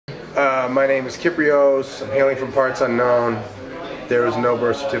My name is Kyprios. I'm hailing from parts unknown. There is no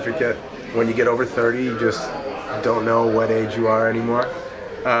birth certificate. When you get over 30, you just don't know what age you are anymore.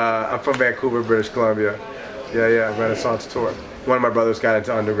 I'm from Vancouver, British Columbia. Yeah, Renaissance tour. One of my brothers got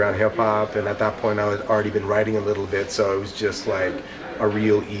into underground hip hop, and at that point I had already been writing a little bit, so it was just like a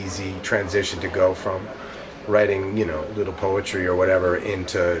real easy transition to go from writing, you know, little poetry or whatever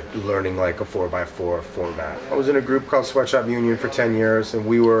into learning like a 4x4 format. I was in a group called Sweatshop Union for 10 years, and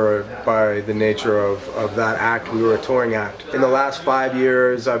we were, by the nature of that act, we were a touring act. In the last 5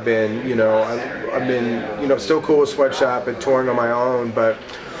 years, I've been, still cool with Sweatshop and touring on my own, but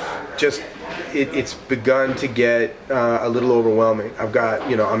just it's begun to get a little overwhelming. I've got,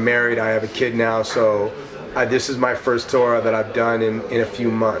 I'm married, I have a kid now, so this is my first tour that I've done in a few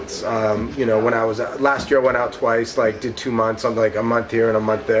months. When I was last year, I went out twice, like did 2 months. I'm like a month here and a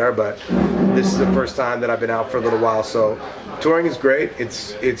month there, but this is the first time that I've been out for a little while. So touring is great.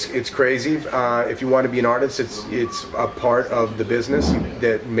 It's crazy. If you want to be an artist, it's a part of the business,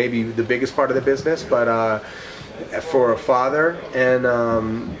 that maybe the biggest part of the business, but for a father and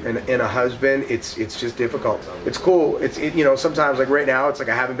a husband, it's just difficult. It's cool. Sometimes, like right now, it's like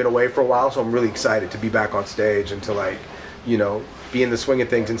I haven't been away for a while, so I'm really excited to be back on stage and to be in the swing of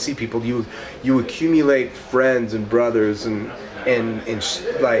things and see people. You accumulate friends and brothers and just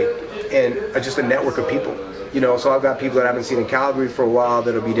a network of people. So I've got people that I haven't seen in Calgary for a while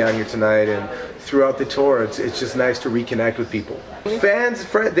that'll be down here tonight, and throughout the tour, it's just nice to reconnect with people. Fans,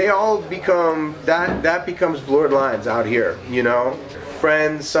 they all become, that becomes blurred lines out here,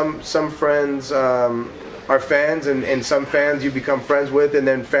 Friends, some friends are fans, and some fans you become friends with, and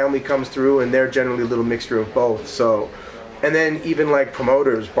then family comes through, and they're generally a little mixture of both. So, and then even like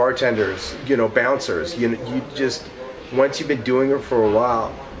promoters, bartenders, bouncers, you just, once you've been doing it for a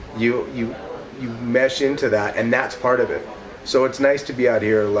while, you mesh into that, and that's part of it. So it's nice to be out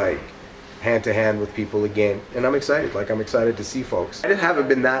here like hand to hand with people again, and I'm excited. I'm excited to see folks. I just haven't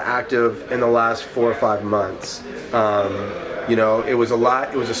been that active in the last 4 or 5 months. It was a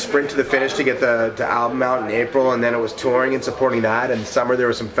lot. It was a sprint to the finish to get the album out in April, and then it was touring and supporting that. And summer there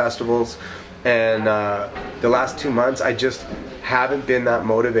were some festivals, and the last 2 months I just haven't been that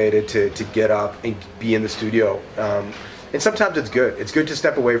motivated to get up and be in the studio. And sometimes it's good. It's good to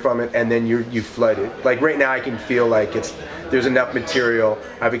step away from it, and then you flooded. Like right now, I can feel like there's enough material.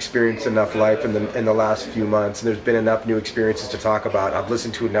 I've experienced enough life in the last few months, and there's been enough new experiences to talk about. I've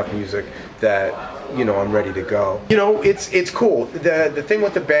listened to enough music that I'm ready to go. It's cool. The thing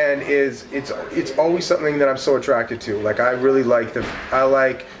with the band is it's always something that I'm so attracted to. Like I really like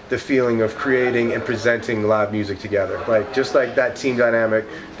the feeling of creating and presenting live music together. Just like that team dynamic,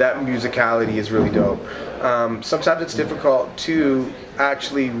 that musicality is really dope. Sometimes it's difficult to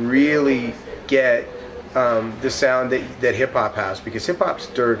actually really get the sound that hip-hop has, because hip-hop's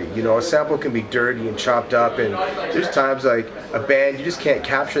dirty. A sample can be dirty and chopped up, and there's times like a band, you just can't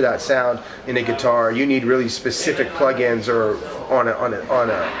capture that sound in a guitar. You need really specific plugins, or on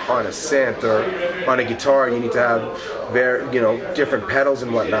a synth, or on a guitar you need to have different pedals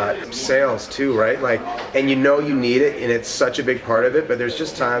and whatnot. Sales too, right? And you need it, and it's such a big part of it, but there's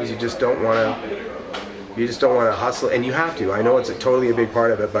just times you just don't want to hustle, and you have to. I know it's totally a big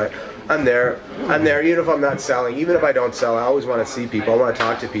part of it, but I'm there even if I'm not selling. Even if I don't sell, I always want to see people. I want to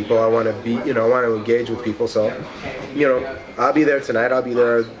talk to people. I want to be, I want to engage with people. So, I'll be there tonight. I'll be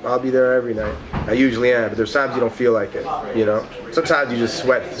there every night. I usually am, but there's times you don't feel like it. Sometimes you just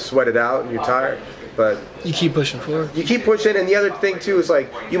sweat it out and you're tired. But you keep pushing forward. You keep pushing, and the other thing too is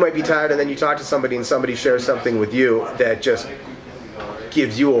you might be tired, and then you talk to somebody, and somebody shares something with you that just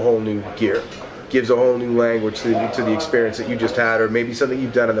gives you a whole new gear. Gives a whole new language to the experience that you just had, or maybe something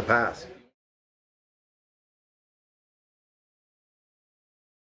you've done in the past.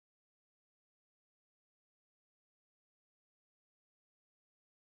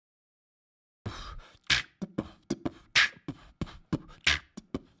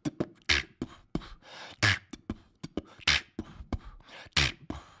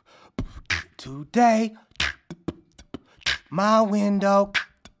 Today, my window,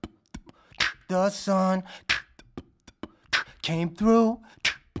 the sun came through.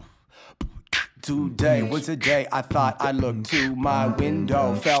 Today was a day I thought I looked to my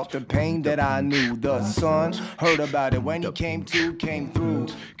window, felt the pain that I knew. The sun heard about it when he came through.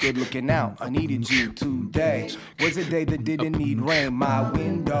 Good looking out, I needed you. Today was a day that didn't need rain. My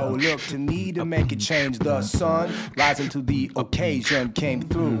window looked to me to make a change. The sun rising to the occasion came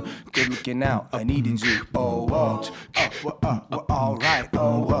through. Good looking out, I needed you. We're alright. We're alright. We're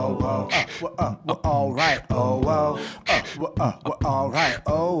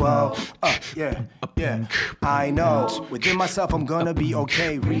alright. Yeah. yeah. I know, within myself I'm gonna be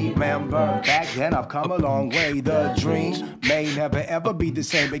okay. Remember, back then I've come a long way. The dream may never ever be the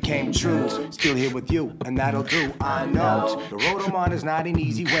same, became true. Still here with you, and that'll do. I know, the road I'm on is not an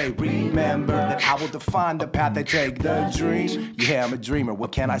easy way. Remember that I will define the path I take. The dream, yeah, I'm a dreamer,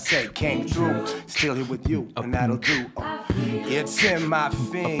 what can I say? Came through, still here with you, and that'll do. It's in my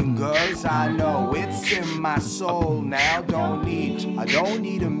fingers, I know, it's in my soul now. I don't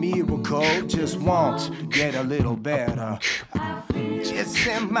need a miracle, just want to get a little better. It's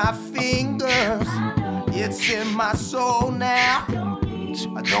in my fingers, it's in my soul now.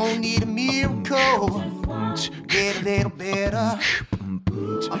 I don't need a miracle, get a little better.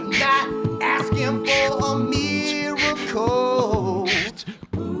 I'm not asking for a miracle,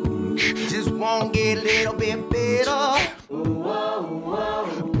 just want to get a little bit better.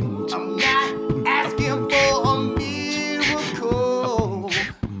 I'm not asking for a miracle,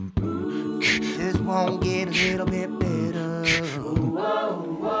 just want to get a little bit better.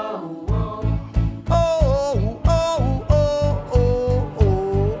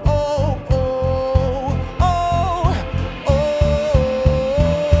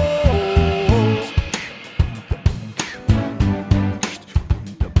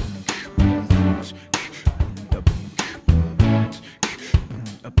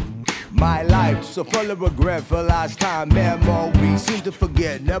 My life so full of regret for last time memories. Seem to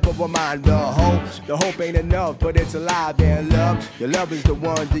forget, never remind the hope. The hope ain't enough, but it's alive and love. Your love is the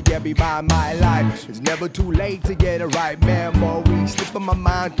one to get me by my life. It's never too late to get it right. Memories slip in my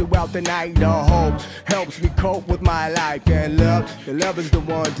mind throughout the night. The hope helps me cope with my life and love. Your love is the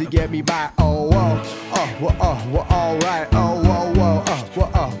one to get me by. Oh, oh, oh, we're alright. Oh, oh,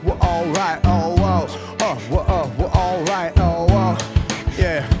 oh, we're alright. Oh, oh, we're alright. Oh, oh,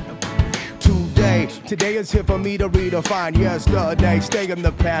 yeah. Today is here for me to redefine yesterday. Stay in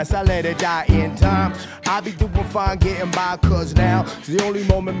the past, I let it die in time. I'll be doing fine getting by, cause now it's the only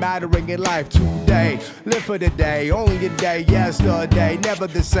moment mattering in life. Today, live for the day, only a day, yesterday. Never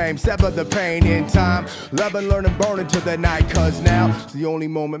the same, sever the pain in time. Love and learn and burn into the night, cause now it's the only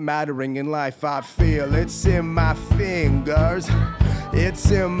moment mattering in life. I feel it's in my fingers, it's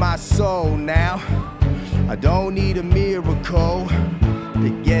in my soul now. I don't need a miracle to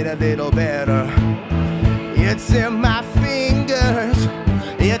get a little better. It's in my fingers,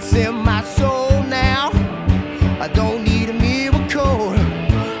 it's in my soul now. I don't need a miracle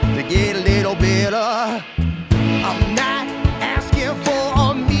to get a little better. I'm not asking for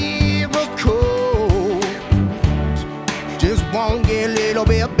a miracle, just want to get a little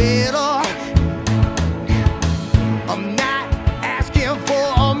bit better. I'm not asking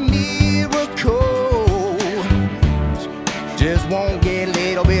for a miracle, just want to get a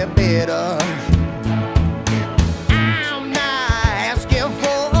little bit better.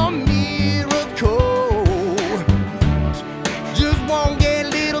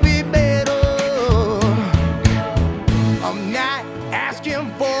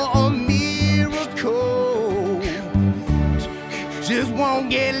 Just won't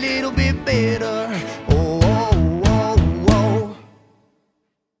get a little bit better.